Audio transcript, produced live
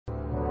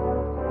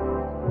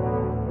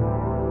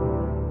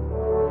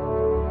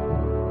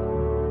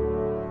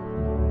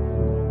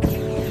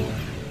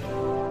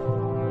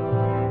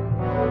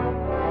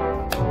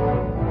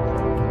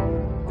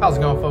How's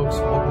it going, folks?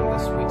 Welcome to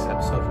this week's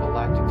episode of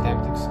Galactic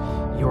Tactics,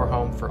 your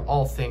home for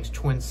all things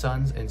Twin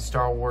Suns and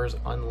Star Wars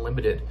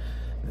Unlimited.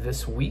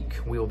 This week,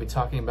 we will be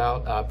talking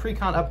about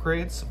Precon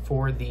upgrades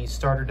for the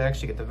starter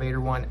decks. You get the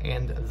Vader one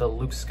and the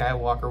Luke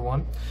Skywalker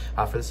one.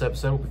 For this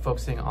episode, we'll be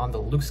focusing on the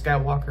Luke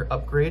Skywalker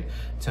upgrade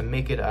to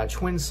make it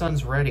Twin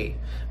Suns ready.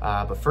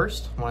 But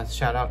first, I want to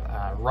shout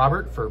out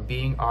Robert for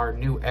being our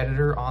new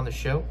editor on the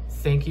show.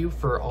 Thank you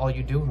for all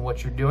you do and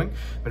what you're doing.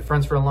 Been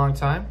friends for a long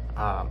time.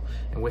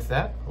 And with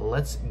that,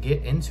 let's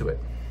get into it.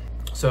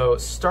 So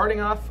starting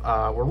off,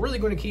 we're really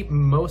going to keep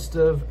most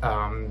of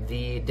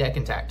the deck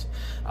intact.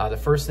 The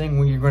first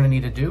thing you're going to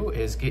need to do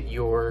is get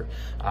your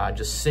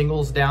just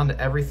singles down to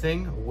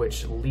everything,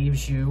 which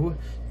leaves you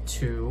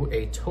to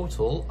a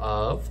total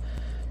of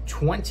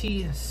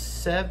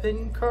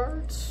 27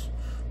 cards.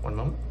 One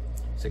moment.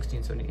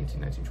 16, 17,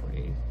 18, 19,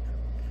 20,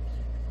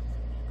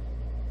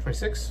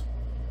 26.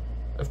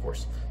 Of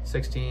course,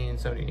 16,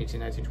 17, 18,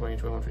 19, 20,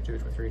 21, 22,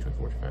 23,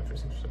 24, 25,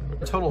 26,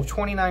 27. A total of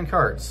 29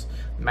 cards.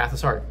 Math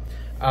is hard.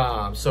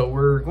 So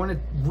we're going to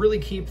really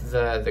keep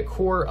the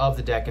core of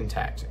the deck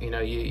intact. You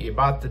know, you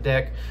bought the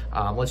deck,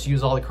 let's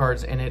use all the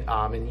cards in it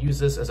and use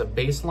this as a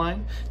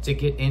baseline to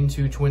get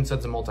into Twin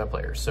Suns and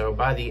multiplayer. So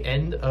by the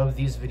end of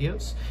these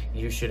videos,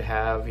 you should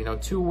have, you know,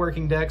 2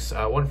 working decks,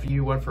 one for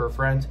you, one for a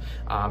friend,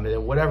 and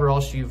then whatever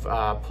else you've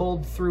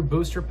pulled through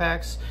booster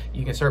packs,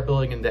 you can start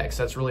building in decks.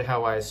 That's really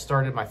how I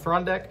started my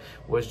Thrawn deck,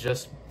 was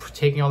just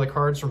taking all the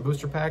cards from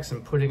booster packs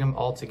and putting them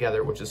all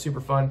together, which is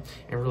super fun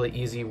and really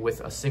easy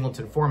with a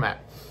singleton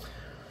format.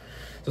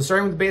 So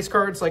starting with the base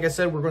cards, like I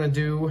said, we're going to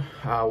do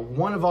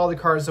one of all the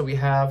cards that we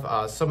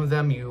have. Some of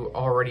them you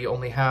already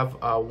only have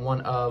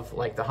one of,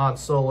 like the Han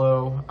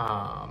Solo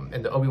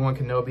and the Obi-Wan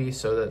Kenobi.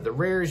 So the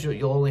rares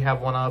you'll only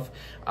have one of,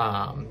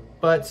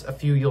 but a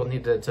few you'll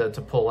need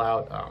to pull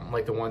out,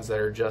 like the ones that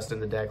are just in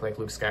the deck, like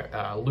Luke's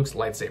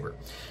lightsaber.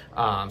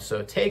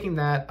 So taking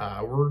that,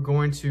 we're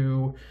going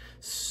to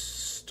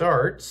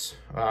start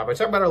by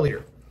talking about our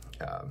leader.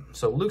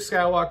 So Luke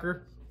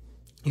Skywalker,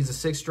 he's a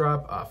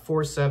 6-drop,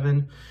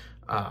 4/7.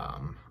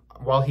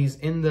 While he's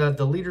in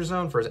the leader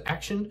zone for his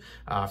action,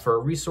 for a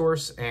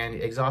resource, and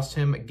exhaust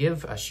him,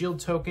 give a shield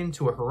token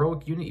to a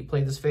heroic unit you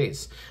play this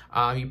phase.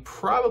 You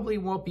probably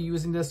won't be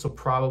using this, so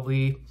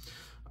probably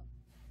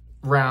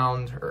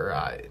round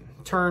or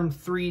turn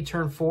 3,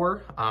 turn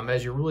 4,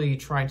 as you're really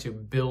trying to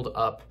build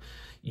up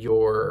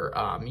your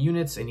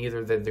units in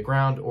either the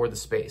ground or the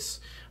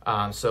space.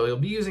 So you'll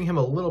be using him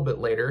a little bit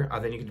later,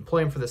 then you can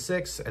deploy him for the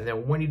 6, and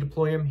then when you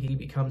deploy him, he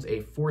becomes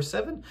a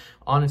 4/7.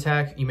 On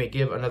attack, you may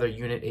give another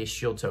unit a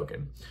shield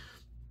token.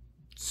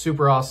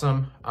 Super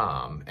awesome.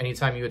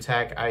 Anytime you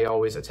attack, I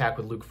always attack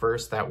with Luke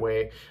first. That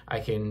way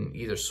I can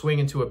either swing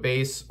into a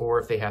base, or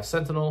if they have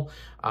Sentinel,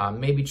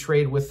 maybe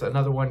trade with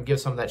another one, give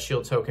some of that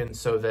shield token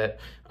so that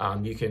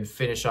you can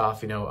finish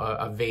off, you know,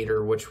 a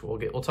Vader, which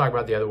we'll talk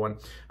about the other one.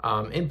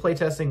 In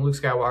playtesting, Luke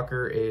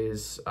Skywalker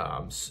is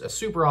a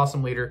super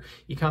awesome leader.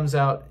 He comes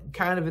out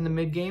kind of in the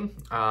mid game,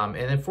 and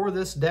then for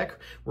this deck,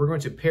 we're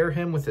going to pair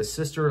him with his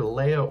sister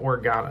Leia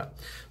Organa.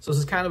 So this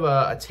is kind of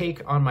a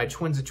take on my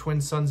Twins and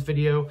Twin Suns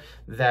video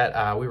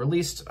that we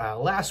released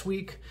last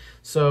week.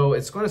 So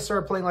it's going to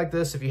start playing like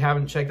this. If you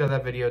haven't checked out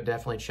that video,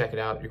 definitely check it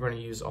out. You're going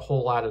to use a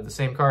whole lot of the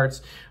same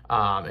cards,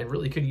 and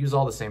really could use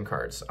all the same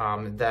cards,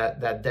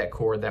 that deck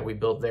core that we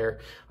built there.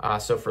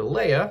 So for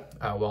Leia,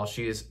 while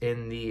she's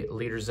in the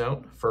leader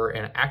zone for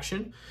an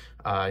action,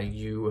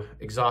 you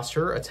exhaust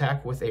her,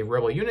 attack with a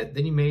rebel unit,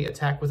 then you may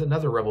attack with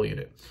another rebel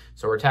unit.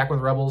 So we're attacking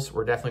with rebels.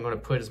 We're definitely going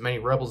to put as many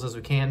rebels as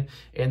we can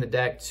in the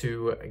deck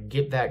to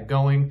get that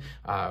going,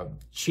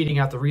 cheating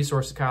out the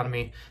resource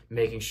economy,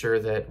 making sure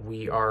that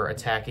we are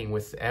attacking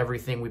with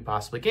everything we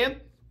possibly can.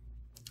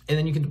 And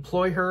then you can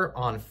deploy her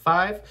on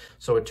 5,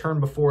 so a turn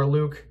before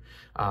Luke.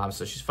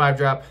 So she's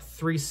 5-drop,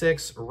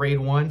 3/6, raid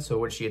 1. So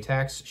when she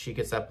attacks, she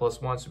gets that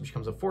 +1, so it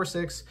becomes a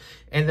 4/6.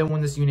 And then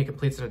when this unit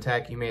completes an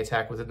attack, you may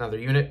attack with another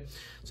unit.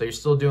 So you're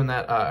still doing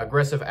that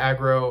aggressive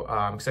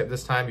aggro, except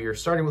this time you're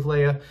starting with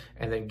Leia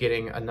and then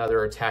getting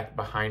another attack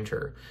behind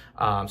her.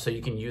 So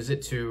you can use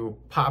it to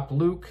pop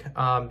Luke,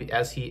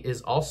 as he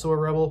is also a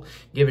rebel,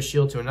 give a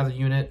shield to another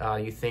unit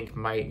you think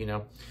might, you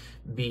know,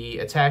 be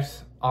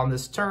attacked on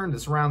this turn,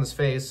 this round, this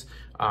phase,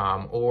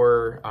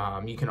 or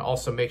you can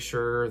also make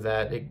sure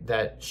that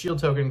that shield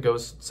token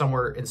goes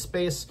somewhere in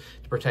space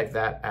to protect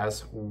that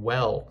as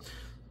well.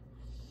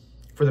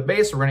 For the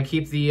base, we're going to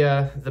keep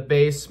the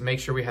base, make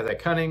sure we have that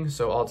cunning.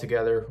 So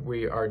altogether,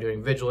 we are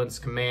doing vigilance,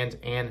 command,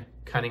 and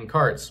cunning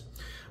cards.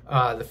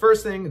 The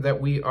first thing that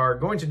we are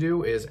going to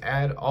do is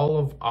add all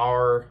of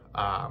our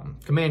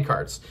command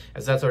cards,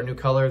 as that's our new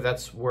color.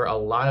 That's where a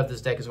lot of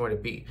this deck is going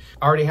to be.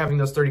 Already having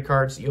those 30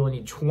 cards, you only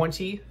need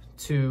 20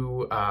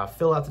 to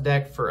fill out the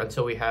deck for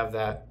until we have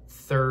that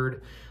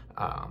third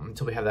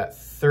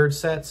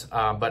set,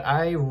 but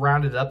I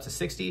rounded it up to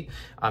 60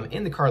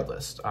 in the card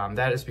list.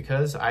 That is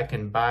because I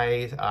can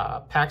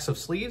buy packs of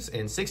sleeves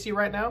in 60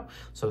 right now,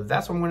 so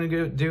that's what I'm going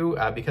to do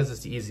because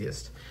it's the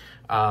easiest.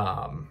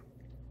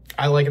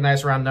 I like a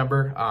nice round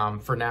number.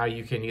 For now,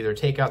 you can either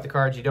take out the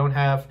cards you don't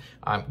have,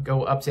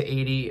 go up to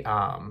 80,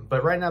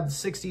 but right now the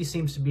 60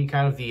 seems to be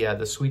kind of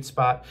the sweet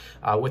spot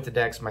with the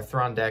decks. My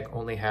Thrawn deck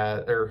only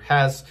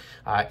has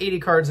 80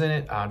 cards in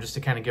it, just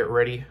to kind of get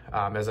ready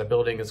as I'm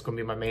building. It's going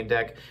to be my main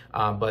deck,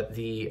 but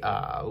the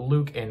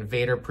Luke and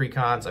Vader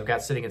Precons I've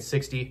got sitting at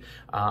 60,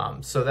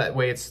 so that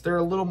way they're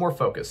a little more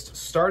focused.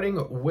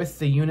 Starting with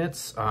the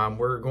units,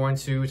 we're going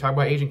to talk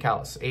about Agent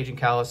Kallus. Agent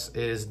Kallus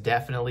is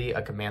definitely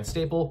a command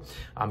staple.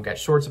 Got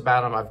shorts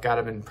about him. I've got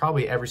him in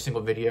probably every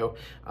single video.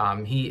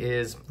 He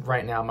is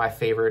right now my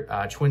favorite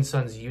Twin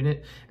Suns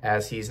unit,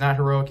 as he's not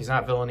heroic, he's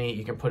not villainy.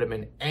 You can put him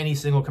in any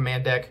single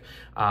command deck,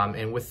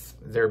 and with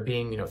there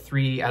being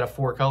 3 out of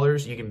 4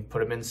 colors, you can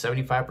put him in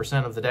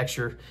 75% of the decks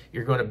you're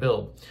going to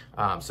build.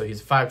 So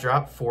he's a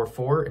 5-drop,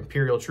 4/4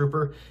 Imperial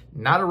Trooper,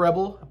 not a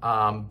rebel,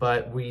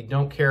 but we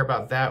don't care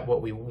about that.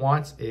 What we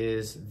want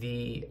is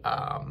the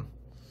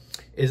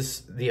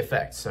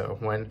effect. So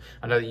when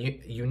another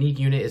unique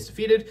unit is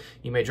defeated,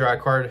 you may draw a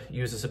card,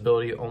 use this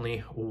ability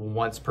only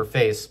once per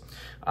phase.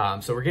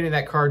 So we're getting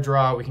that card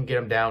draw. We can get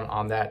them down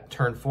on that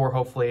turn 4,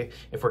 hopefully.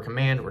 If we're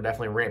command, we're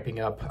definitely ramping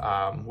up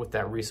with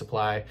that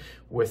resupply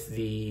with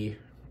the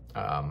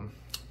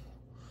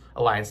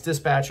Alliance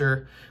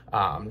Dispatcher.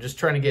 Just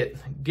trying to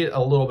get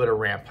a little bit of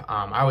ramp.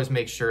 I always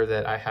make sure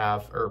that I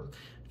have, or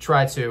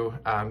try to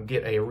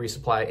get a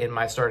resupply in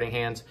my starting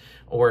hand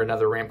or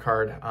another ramp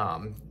card.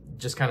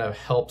 Just kind of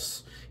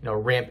helps,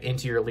 ramp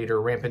into your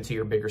leader, ramp into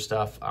your bigger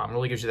stuff.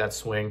 Really gives you that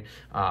swing.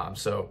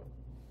 So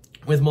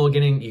with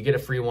mulliganing, you get a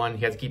free one. You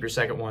have to keep your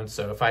second one.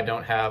 So if I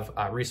don't have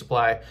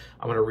resupply,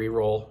 I'm going to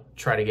re-roll,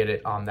 try to get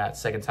it on that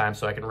second time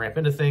so I can ramp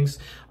into things.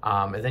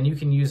 And then you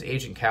can use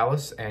Agent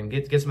Kallus and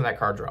get some of that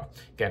card draw.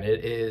 Again,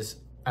 it is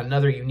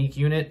another unique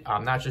unit,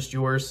 not just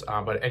yours,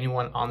 but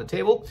anyone on the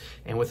table.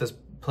 And with us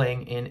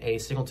playing in a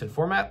singleton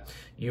format,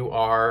 you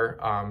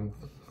are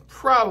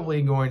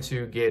probably going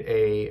to get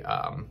a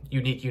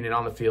unique unit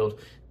on the field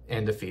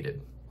and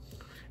defeated.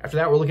 After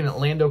that, we're looking at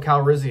Lando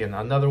Calrissian,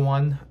 another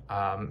one,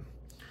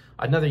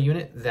 another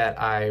unit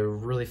that I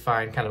really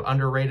find kind of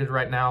underrated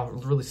right now,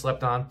 really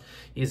slept on.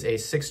 He's a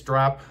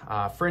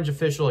 6-drop fringe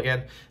official.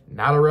 Again,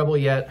 not a rebel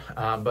yet,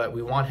 but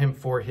we want him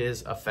for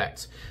his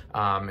effect.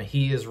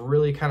 He is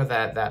really kind of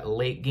that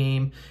late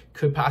game,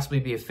 could possibly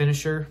be a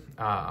finisher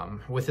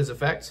with his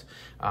effect.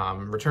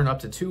 Return up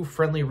to 2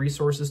 friendly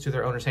resources to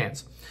their owner's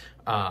hands.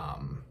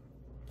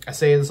 I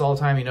say this all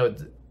the time,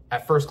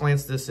 at first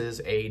glance, this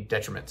is a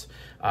detriment.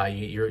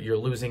 You're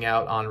losing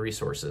out on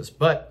resources.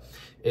 But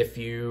if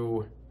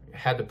you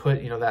had to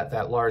put,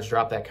 that large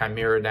drop, that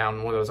Chimera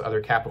down one of those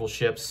other capital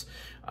ships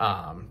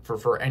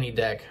for any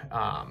deck,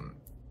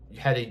 you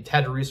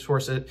had to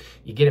resource it,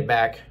 you get it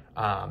back,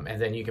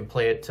 and then you can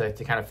play it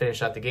to kind of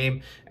finish out the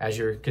game as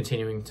you're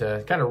continuing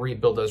to kind of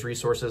rebuild those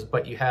resources.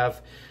 But you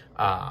have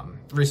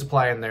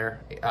resupply in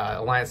there,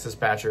 Alliance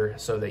Dispatcher,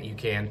 so that you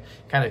can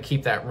kind of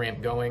keep that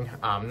ramp going.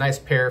 Nice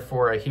pair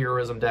for a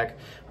heroism deck.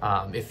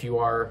 If you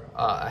are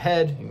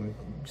ahead, you can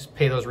just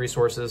pay those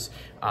resources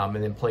and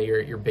then play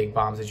your big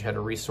bombs that you had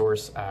to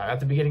resource at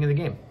the beginning of the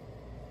game.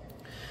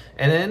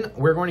 And then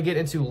we're going to get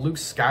into Luke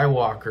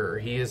Skywalker.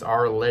 He is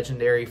our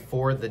legendary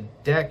for the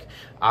deck.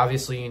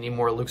 Obviously, you need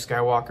more Luke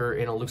Skywalker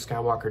in a Luke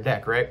Skywalker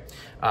deck, right?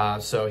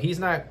 So he's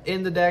not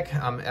in the deck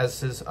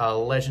as his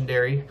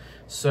legendary.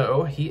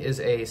 So he is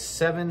a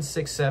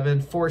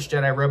 7/6/7 Force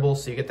Jedi Rebel.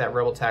 So you get that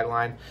Rebel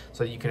tagline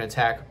so that you can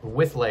attack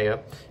with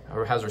Leia.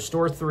 Or has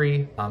Restore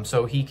 3,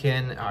 so he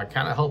can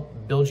kind of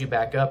help build you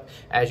back up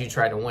as you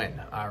try to win.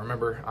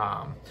 Remember,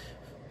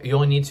 you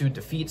only need to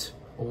defeat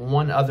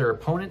one other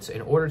opponent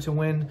in order to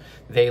win.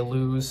 They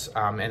lose,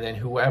 and then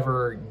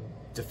whoever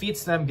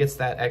defeats them gets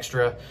that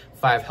extra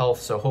 5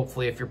 health. So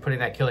hopefully, if you're putting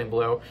that killing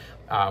blow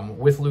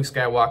with Luke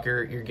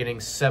Skywalker, you're getting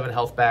 7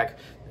 health back,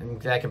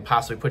 and that can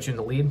possibly put you in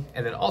the lead.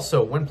 And then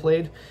also, when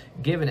played,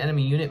 give an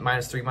enemy unit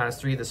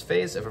 -3/-3 this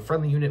phase. If a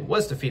friendly unit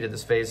was defeated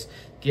this phase,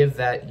 give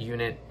that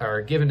unit,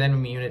 or give an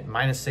enemy unit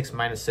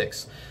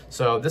 -6/-6.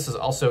 So this is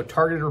also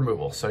targeted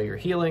removal. So you're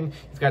healing,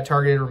 you've got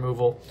targeted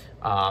removal,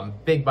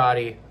 big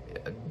body.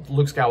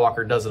 Luke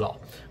Skywalker does it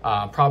all.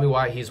 Probably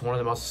why he's one of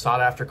the most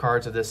sought after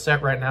cards of this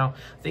set right now.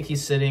 I think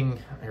he's sitting,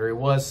 or he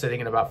was sitting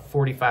at about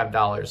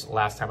 $45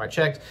 last time I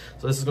checked.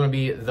 So this is going to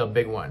be the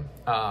big one.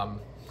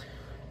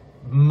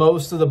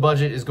 Most of the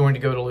budget is going to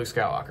go to Luke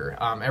Skywalker.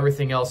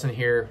 Everything else in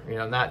here,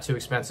 not too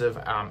expensive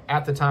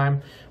at the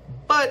time,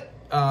 but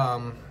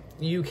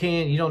you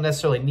don't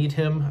necessarily need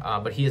him,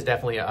 but he is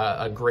definitely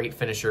a great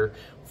finisher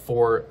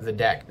for the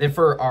deck. Then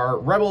for our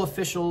Rebel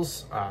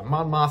officials,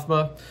 Mon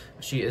Mothma,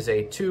 she is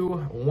a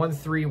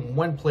 2/1/3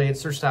 when played.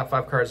 Search top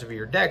 5 cards of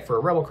your deck for a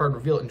Rebel card,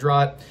 reveal it and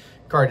draw it.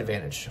 Card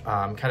advantage,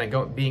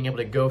 being able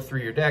to go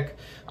through your deck,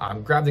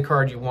 grab the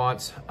card you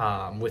want.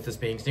 With this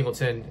being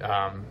singleton,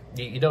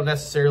 you don't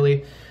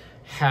necessarily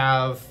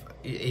have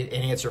an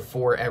answer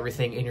for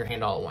everything in your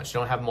hand all at once. You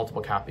don't have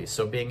multiple copies.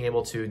 So being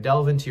able to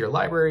delve into your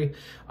library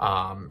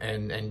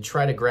and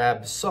try to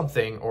grab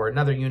something or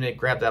another unit,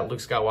 grab that Luke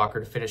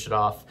Skywalker to finish it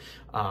off,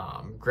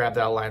 grab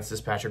that Alliance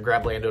Dispatcher,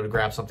 grab Lando to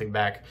grab something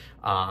back,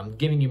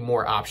 giving you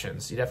more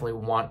options. You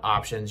definitely want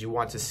options. You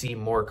want to see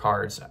more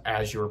cards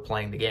as you're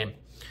playing the game.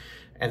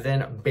 And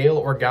then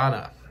Bail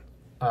Organa.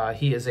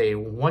 He is a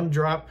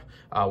 1-drop,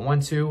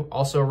 1/2,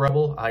 also a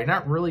rebel. You're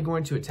not really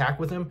going to attack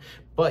with him,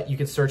 but you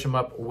can search him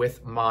up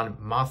with Mon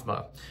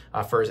Mothma.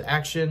 For his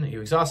action, you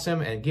exhaust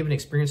him and give an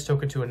experience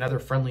token to another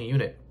friendly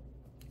unit.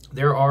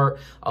 There are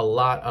a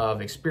lot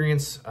of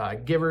experience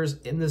givers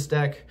in this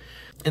deck,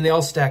 and they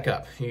all stack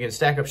up. You can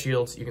stack up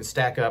shields, you can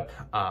stack up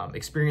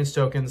experience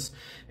tokens,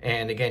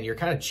 and again, you're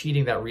kind of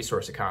cheating that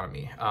resource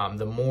economy.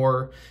 The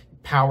more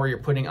power you're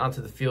putting onto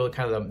the field,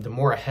 kind of the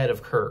more ahead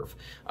of curve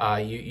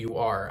you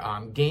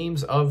are.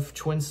 Games of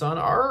Twin Sun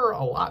are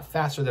a lot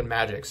faster than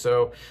Magic,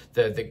 so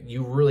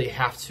you really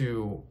have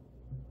to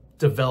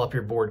develop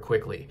your board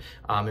quickly.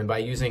 And by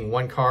using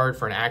one card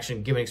for an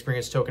action, give an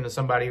experience token to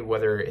somebody,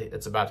 whether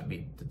it's about to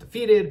be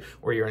defeated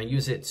or you're going to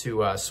use it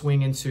to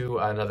swing into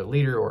another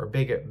leader or a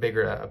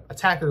bigger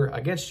attacker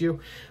against you,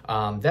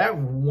 that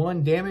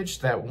 1 damage,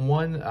 that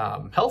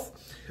 1 health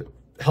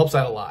helps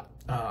out a lot.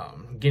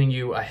 Getting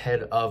you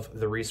ahead of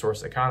the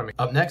resource economy.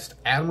 Up next,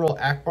 Admiral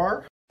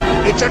Akbar.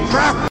 It's a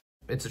trap!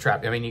 It's a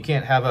trap. I mean, you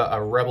can't have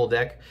a rebel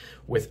deck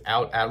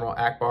without Admiral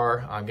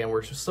Akbar. Again,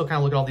 we're still kind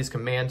of looking at all these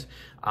command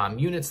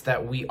units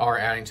that we are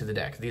adding to the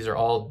deck. These are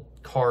all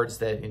cards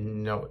that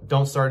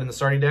don't start in the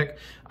starting deck.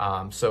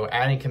 So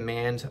adding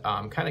command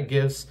kind of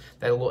gives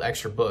that a little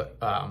extra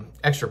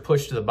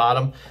push to the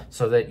bottom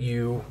so that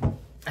you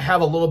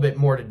have a little bit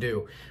more to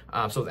do.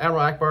 So with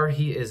Admiral Akbar,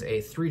 he is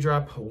a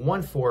 3-drop,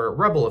 1/4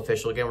 rebel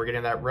official. Again, we're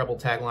getting that rebel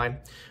tagline.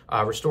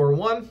 Restore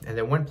 1, and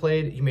then when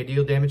played, you may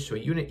deal damage to a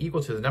unit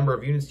equal to the number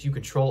of units you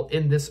control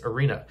in this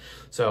arena.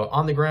 So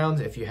on the ground,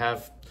 if you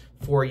have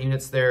 4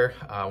 units there,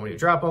 when you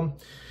drop them,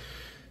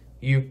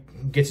 you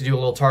get to do a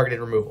little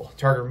targeted removal.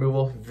 Target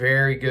removal,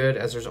 very good,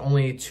 as there's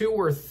only 2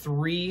 or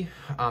 3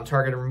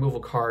 targeted removal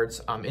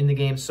cards in the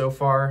game so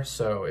far.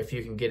 So if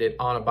you can get it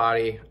on a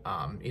body,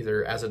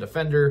 either as a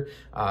defender,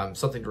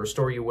 something to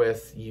restore you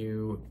with,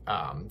 you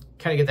kind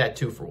of get that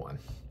 2 for 1.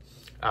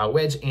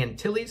 Wedge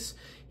Antilles,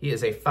 he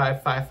is a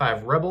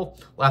 5/5/5 rebel,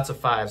 lots of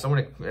 5s.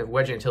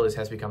 Wedge Antilles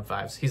has become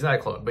 5s. He's not a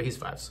clone, but he's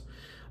 5s.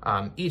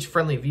 Each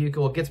friendly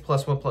vehicle gets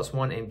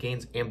 +1/+1 and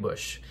gains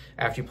ambush.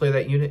 After you play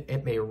that unit,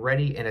 it may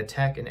ready and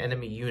attack an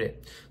enemy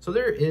unit. So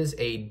there is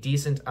a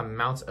decent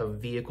amount of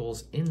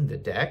vehicles in the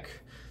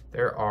deck.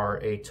 There are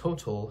a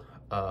total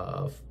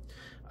of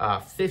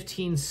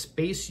 15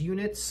 space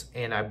units,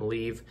 and I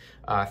believe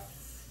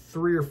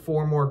 3 or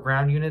 4 more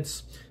ground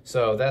units.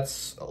 So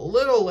that's a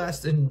little less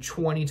than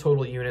 20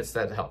 total units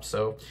that helps.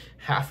 So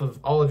half of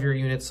all of your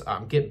units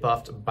get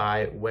buffed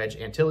by Wedge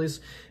Antilles.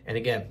 And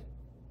again,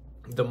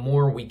 the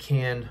more we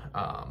can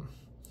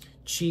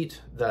cheat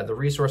the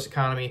resource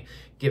economy,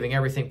 giving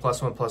everything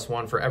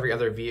 +1/+1 for every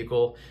other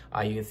vehicle.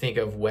 You can think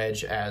of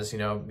Wedge as,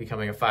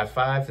 becoming a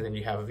 5/5, and then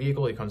you have a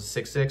vehicle, he becomes a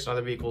 6/6, and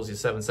other vehicles, he's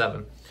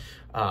 7/7.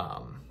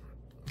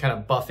 Kind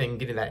of buffing,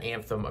 getting that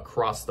anthem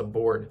across the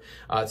board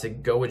to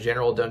go with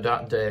General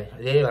Dodonna.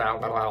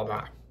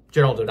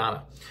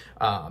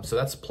 So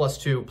that's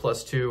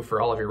 +2/+2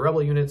 for all of your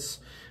rebel units.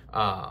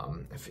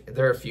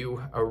 There are a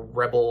few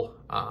rebel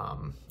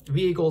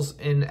vehicles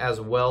in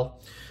as well.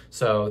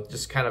 So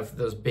just kind of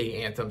those big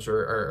anthems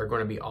are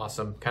going to be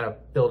awesome, kind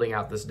of building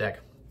out this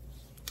deck.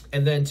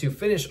 And then to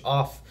finish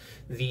off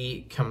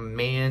the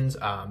command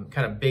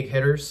kind of big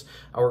hitters,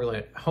 we're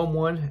going to home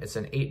 1. It's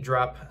an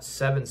 8-drop,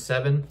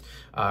 7/7,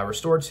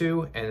 restore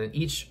 2, and then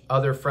each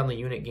other friendly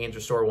unit gains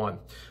restore 1.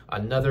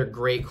 Another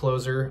great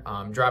closer,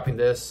 dropping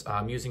this,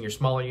 using your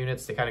smaller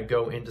units to kind of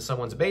go into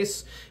someone's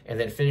base, and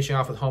then finishing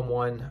off with home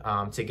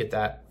 1 to get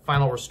that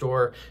final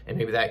restore and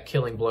maybe that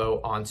killing blow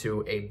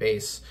onto a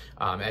base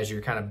as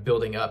you're kind of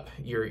building up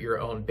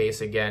your own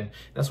base again.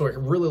 That's what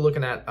we're really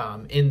looking at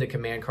in the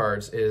command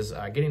cards, is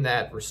getting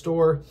that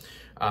restore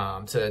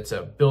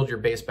to build your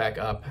base back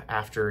up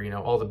after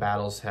all the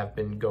battles have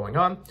been going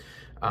on.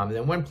 And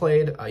then when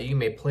played, you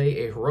may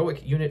play a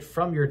heroic unit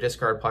from your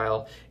discard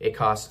pile. It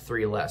costs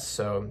 3 less.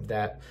 So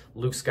that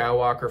Luke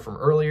Skywalker from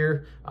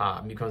earlier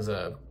becomes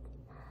a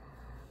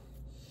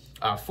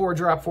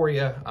 4-drop for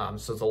you.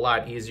 So it's a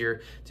lot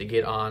easier to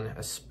get on,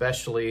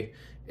 especially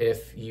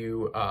if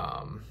you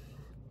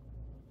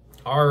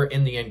are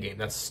in the end game.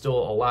 That's still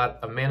a lot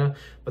of mana,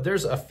 but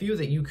there's a few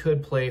that you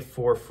could play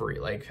for free,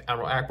 like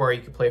Admiral Akbar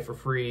you could play for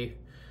free,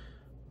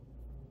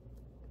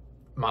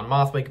 Mon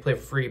Mothma you can play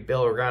for free,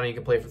 Bail Organa you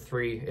can play for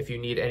free if you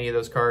need any of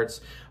those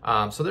cards.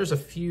 So there's a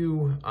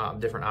few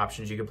different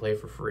options you can play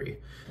for free.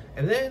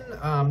 And then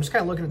just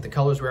kind of looking at the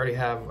colors we already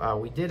have,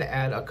 we did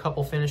add a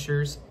couple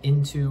finishers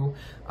into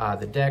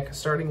the deck,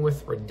 starting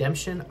with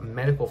Redemption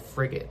Medical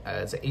Frigate.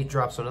 It's an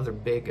 8-drop, so another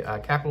big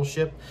capital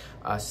ship,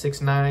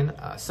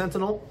 6/9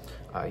 Sentinel.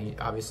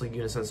 Obviously,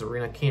 Unison's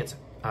Arena can't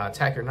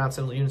attack your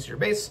non-sentinel units to your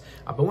base,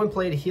 but when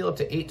played, heal up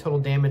to 8 total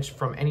damage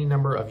from any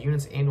number of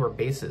units and or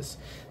bases.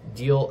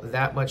 Deal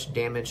that much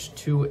damage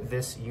to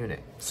this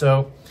unit.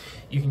 So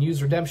you can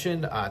use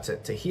Redemption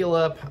to heal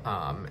up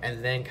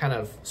and then kind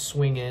of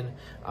swing in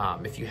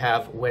if you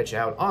have Wedge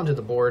out onto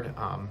the board,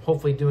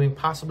 hopefully doing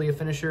possibly a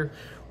finisher,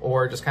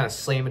 or just kind of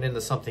slam it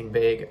into something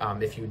big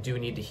if you do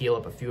need to heal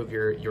up a few of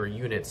your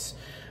units.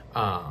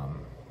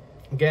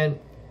 Again,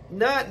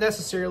 not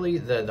necessarily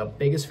the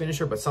biggest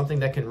finisher, but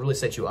something that can really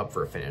set you up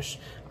for a finish.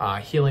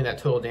 Healing that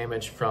total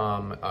damage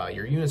from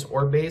your units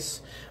or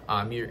base,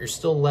 you're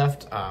still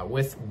left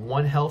with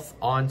 1 health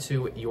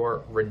onto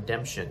your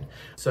Redemption.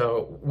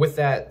 So with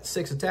that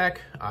 6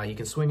 attack, you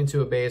can swing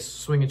into a base,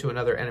 swing into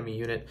another enemy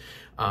unit,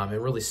 and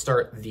really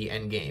start the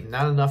end game.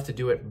 Not enough to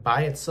do it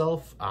by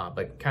itself,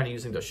 but kind of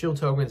using those shield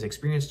tokens,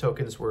 experience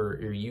tokens where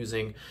you're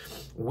using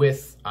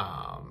with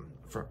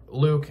for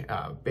Luke,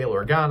 Bail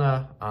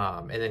Organa,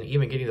 and then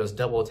even getting those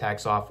double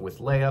attacks off with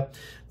Leia.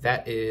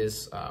 That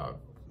is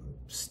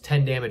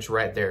 10 damage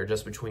right there,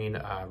 just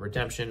between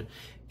Redemption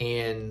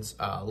and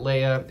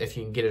Leia, if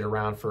you can get it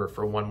around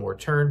for 1 more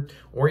turn,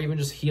 or even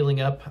just healing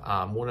up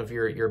one of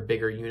your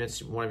bigger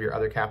units, one of your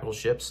other capital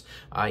ships,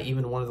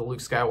 even one of the Luke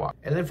Skywalker.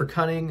 And then for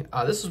Cunning,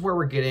 this is where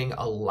we're getting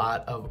a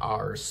lot of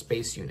our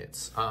space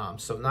units.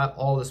 So not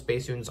all the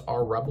space units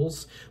are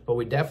rebels, but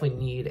we definitely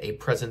need a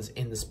presence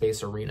in the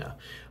space arena.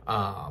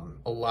 A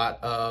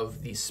lot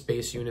of these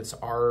space units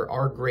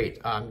are great,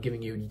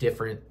 giving you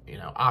different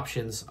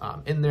options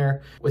in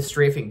there. With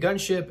Strafing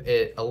Gunship,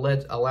 it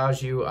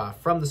allows you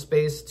from the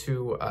space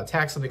to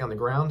attack something on the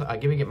ground,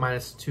 giving it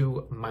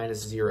 -2,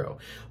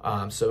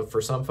 -0. So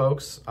for some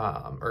folks,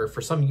 or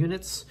for some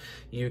units,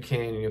 you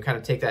can kind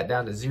of take that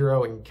down to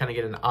 0 and kind of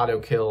get an auto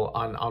kill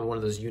on one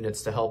of those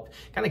units to help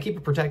kind of keep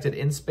it protected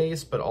in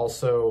space, but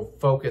also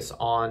focus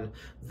on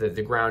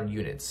the ground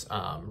units.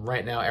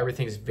 Right now,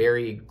 everything's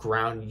very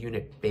ground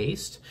unit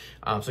based,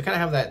 so kind of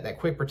have that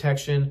quick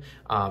protection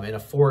and a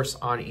force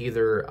on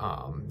either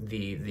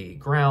the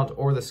ground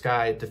or the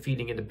sky.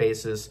 Defeating into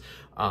bases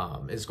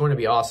is going to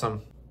be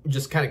awesome.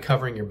 Just kind of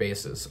covering your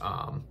bases.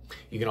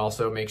 You can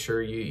also make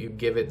sure you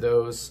give it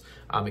those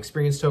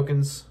experience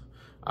tokens,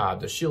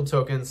 the shield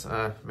tokens,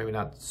 maybe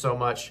not so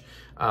much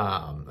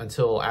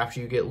until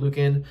after you get Luke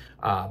in,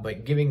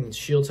 but giving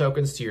shield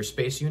tokens to your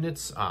space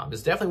units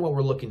is definitely what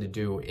we're looking to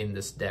do in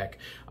this deck.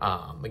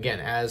 Again,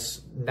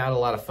 as not a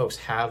lot of folks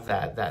have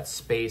that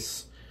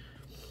space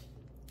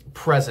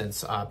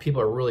presence,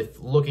 people are really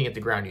looking at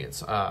the ground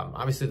units.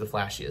 Obviously the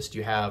flashiest.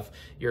 You have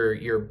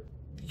your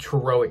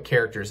heroic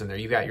characters in there.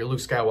 You got your Luke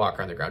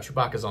Skywalker on the ground,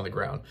 Chewbacca's on the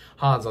ground,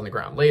 Han's on the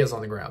ground, Leia's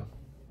on the ground.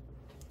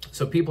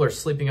 So people are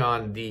sleeping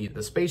on the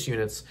space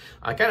units,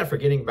 kind of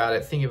forgetting about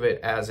it, think of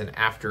it as an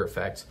after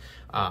effect.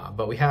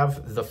 But we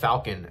have the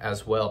Falcon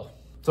as well.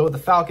 So with the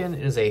Falcon,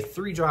 it is a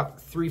 3-drop,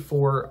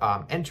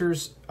 3/4,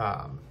 enters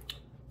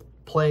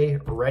play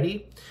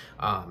ready.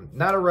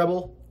 Not a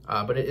rebel,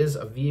 but it is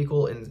a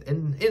vehicle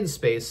in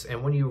space,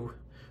 and when you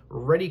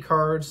ready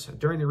cards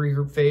during the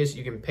regroup phase,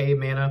 you can pay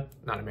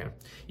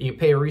you can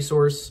pay a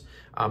resource,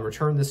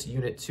 return this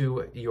unit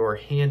to your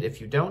hand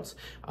if you don't,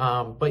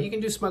 but you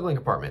can do Smuggling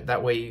Compartment.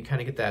 That way you kind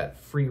of get that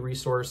free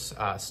resource,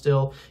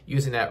 still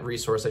using that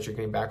resource that you're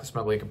getting back with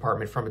Smuggling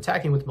Compartment from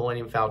attacking with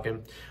Millennium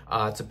Falcon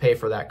to pay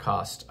for that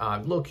cost. A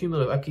little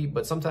cumulative upkeep,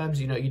 but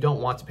sometimes you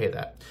don't want to pay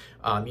that.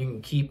 You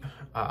can keep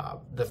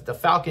the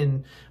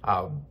Falcon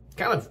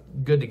kind of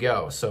good to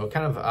go. So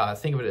kind of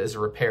think of it as a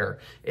repair.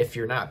 If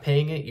you're not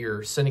paying it,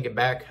 you're sending it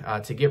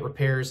back to get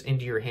repairs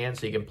into your hand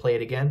so you can play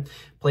it again.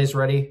 Plays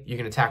ready, you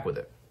can attack with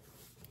it.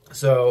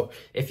 So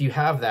if you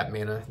have that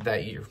mana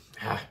that if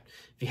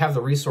you have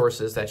the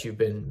resources that you've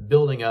been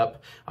building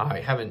up,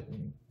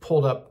 haven't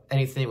pulled up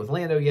anything with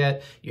Lando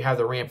yet, you have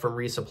the ramp from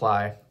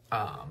resupply,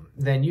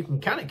 then you can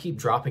kind of keep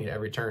dropping it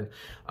every turn,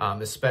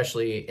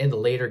 especially in the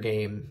later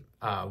game.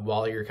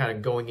 While you're kind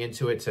of going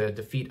into it to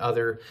defeat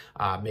other,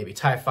 maybe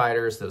TIE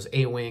fighters, those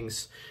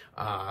A-Wings,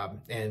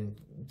 and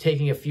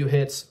taking a few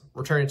hits,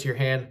 return it to your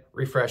hand,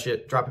 refresh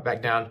it, drop it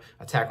back down,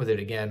 attack with it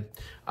again.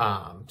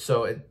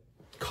 So it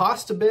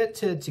costs a bit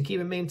to keep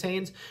it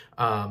maintained,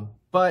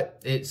 but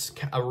it's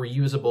a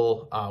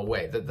reusable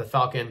way. The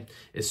Falcon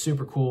is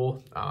super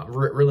cool.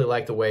 Really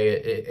like the way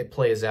it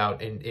plays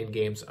out in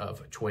games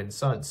of Twin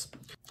Suns.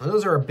 And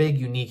those are big,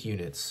 unique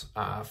units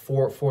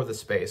for the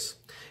space.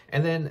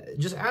 And then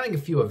just adding a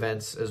few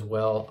events as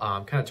well,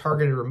 kind of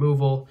targeted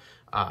removal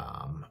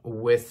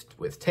with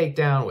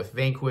Takedown, with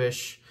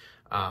Vanquish,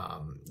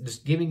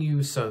 just giving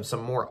you some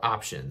more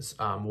options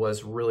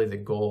was really the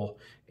goal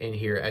in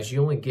here, as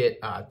you only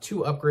get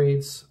 2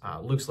 upgrades,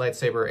 Luke's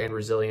Lightsaber and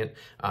Resilient,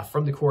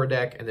 from the core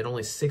deck, and then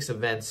only 6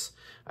 events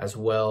as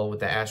well with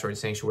the Asteroid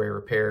Sanctuary,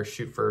 Repair,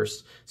 Shoot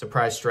First,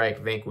 Surprise Strike,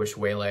 Vanquish,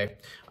 Waylay.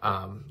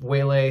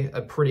 Waylay,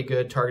 a pretty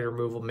good target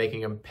removal,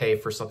 making them pay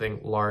for something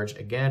large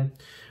again.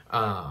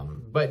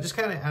 But just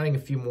kind of adding a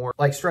few more,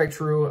 like Strike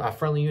True, a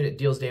friendly unit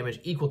deals damage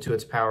equal to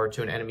its power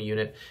to an enemy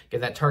unit.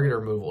 Get that target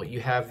removal.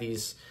 You have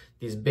these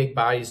these big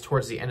bodies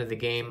towards the end of the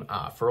game.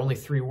 For only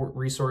 3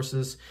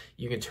 resources,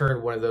 you can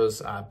turn one of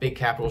those big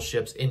capital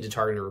ships into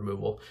targeted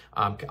removal.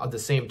 The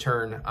same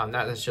turn, not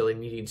necessarily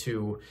needing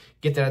to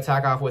get that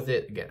attack off with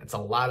it. Again, it's a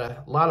lot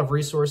of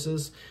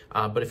resources,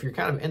 but if you're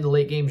kind of in the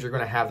late games, you're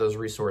going to have those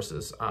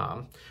resources.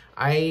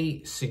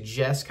 I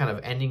suggest kind of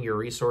ending your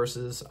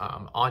resources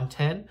on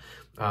 10.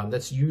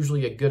 That's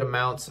usually a good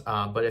amount,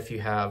 but if you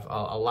have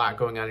a lot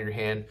going on in your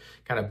hand,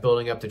 kind of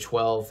building up to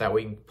 12, that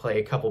way you can play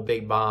a couple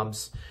big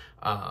bombs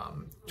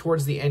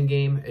towards the end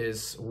game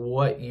is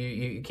what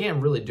you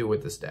can really do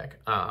with this deck.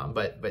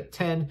 But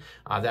 10,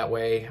 that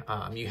way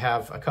you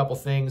have a couple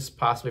things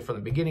possibly from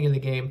the beginning of the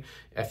game.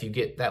 If you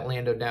get that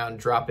Lando down,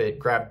 drop it,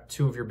 grab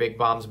 2 of your big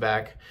bombs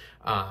back.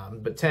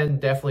 But 10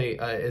 definitely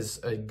is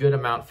a good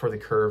amount for the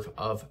curve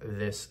of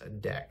this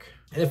deck.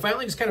 And then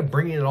finally, just kind of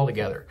bringing it all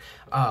together.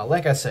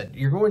 Like I said,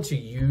 you're going to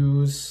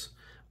use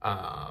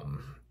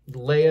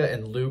Leia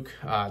and Luke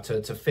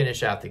to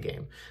finish out the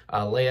game.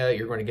 Leia,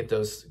 you're going to get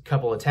those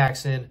couple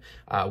attacks in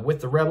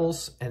with the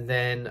Rebels, and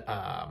then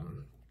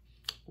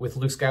with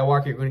Luke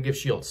Skywalker, you're going to give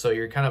shields. So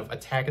you're kind of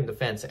attack and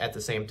defense at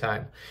the same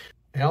time.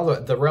 And all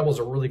the Rebels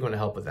are really going to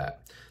help with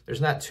that.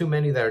 There's not too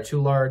many that are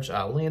too large.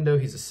 Lando,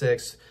 he's a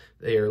 6.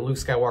 Your Luke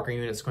Skywalker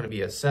unit's going to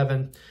be a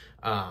 7.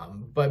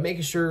 But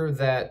making sure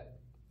that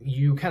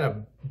you kind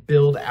of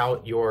build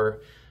out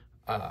your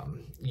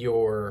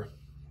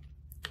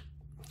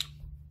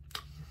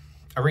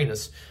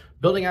arenas.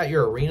 Building out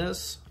your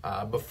arenas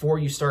before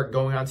you start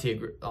going on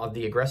to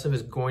the aggressive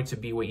is going to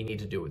be what you need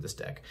to do with this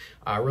deck.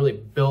 Really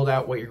build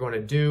out what you're going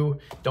to do.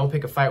 Don't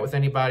pick a fight with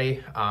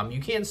anybody. You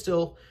can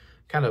still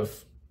kind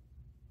of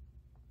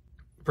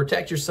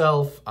protect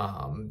yourself,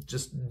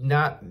 just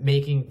not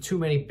making too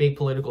many big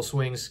political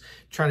swings,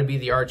 trying to be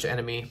the arch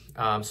enemy,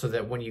 so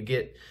that when you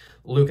get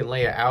Luke and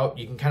Leia out,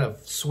 you can kind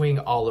of swing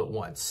all at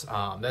once.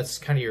 That's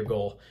kind of your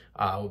goal.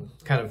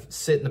 Kind of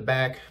sit in the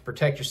back,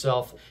 protect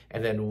yourself,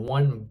 and then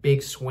one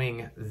big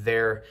swing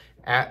there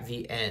at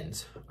the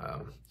end.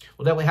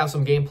 We'll definitely have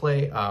some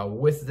gameplay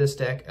with this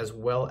deck, as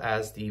well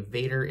as the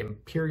Vader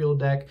Imperial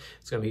deck.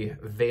 It's going to be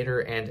Vader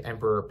and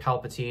Emperor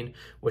Palpatine,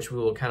 which we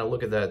will kind of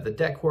look at the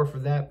deck core for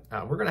that.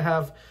 We're going to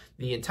have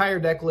the entire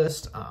deck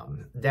list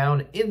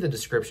down in the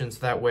description, so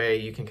that way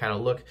you can kind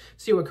of look,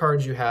 see what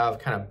cards you have,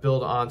 kind of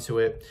build onto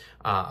it.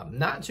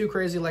 Not too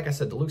crazy. Like I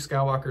said, the Luke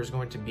Skywalker is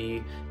going to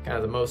be kind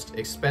of the most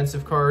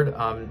expensive card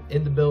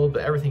in the build,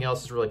 but everything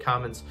else is really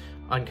commons,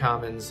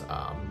 uncommons,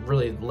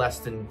 really less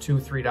than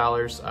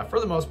 $2–3 for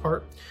the most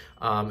part.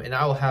 And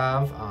I will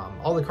have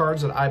all the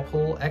cards that I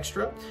pull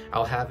extra,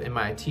 I'll have in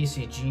my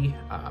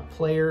TCG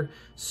player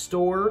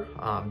store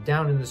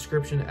down in the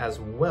description as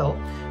well.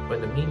 But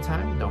in the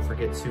meantime, don't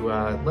forget to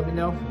let me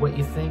know what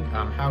you think.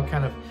 How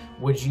kind of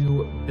would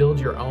you build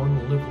your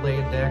own Luke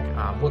Leia deck?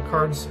 What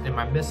cards am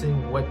I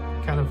missing? What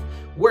kind of,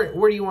 where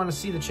do you want to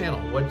see the channel?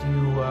 What do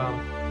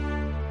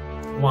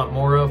you want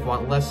more of,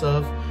 want less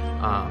of?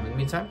 In the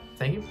meantime,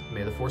 thank you.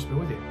 May the Force be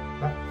with you.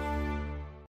 Bye.